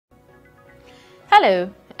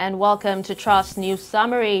Hello and welcome to Trust News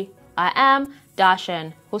Summary. I am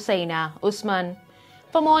Dashan Hussaina Usman.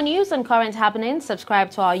 For more news and current happenings,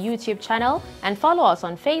 subscribe to our YouTube channel and follow us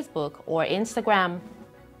on Facebook or Instagram.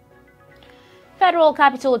 Federal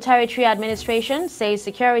Capital Territory Administration says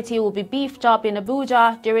security will be beefed up in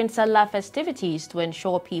Abuja during Salah festivities to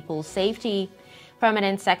ensure people's safety.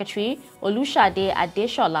 Permanent Secretary Olushade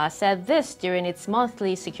Adeshola said this during its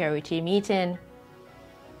monthly security meeting.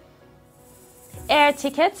 Air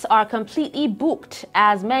tickets are completely booked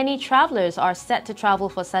as many travelers are set to travel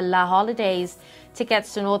for Salah holidays.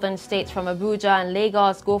 Tickets to northern states from Abuja and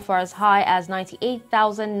Lagos go for as high as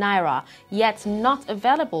 98,000 naira, yet not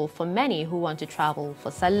available for many who want to travel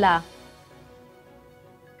for Salah.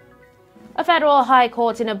 A federal high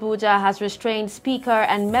court in Abuja has restrained Speaker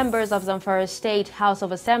and members of Zamfara State House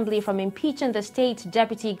of Assembly from impeaching the state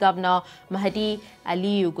Deputy Governor Mahdi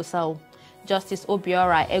Aliyu Gusau. Justice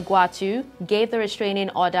Obiora Egwatu gave the restraining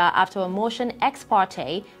order after a motion ex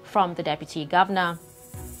parte from the Deputy Governor.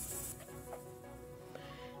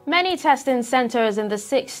 Many testing centers in the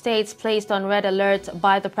 6 states placed on red alert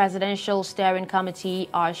by the Presidential Steering Committee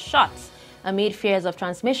are shut amid fears of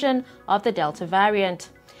transmission of the Delta variant.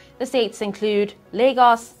 The states include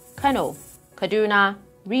Lagos, Kano, Kaduna,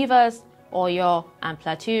 Rivers, Oyo, and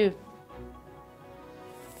Plateau.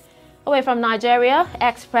 Away from Nigeria,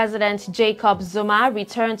 ex-President Jacob Zuma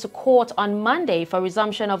returned to court on Monday for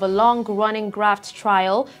resumption of a long-running graft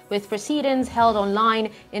trial, with proceedings held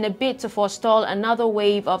online in a bid to forestall another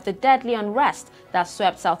wave of the deadly unrest that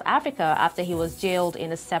swept South Africa after he was jailed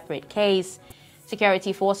in a separate case.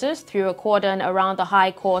 Security forces threw a cordon around the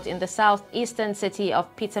High Court in the southeastern city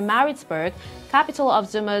of Pietermaritzburg, capital of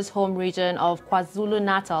Zuma's home region of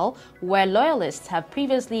KwaZulu-Natal, where loyalists have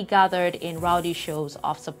previously gathered in rowdy shows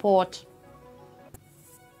of support.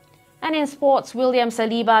 And in sports, William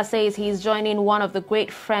Saliba says he's joining one of the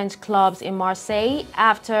great French clubs in Marseille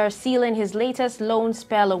after sealing his latest loan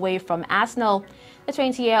spell away from Arsenal. The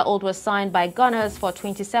 20-year-old was signed by Gunners for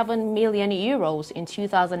 €27 million in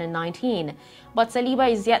 2019. But Saliba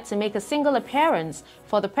is yet to make a single appearance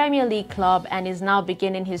for the Premier League club and is now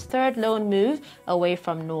beginning his third loan move away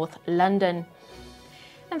from North London.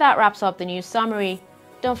 And that wraps up the news summary.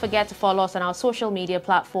 Don't forget to follow us on our social media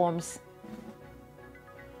platforms.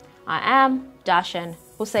 I am Dashan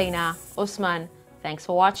Hussaina Usman. Thanks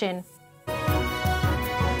for watching.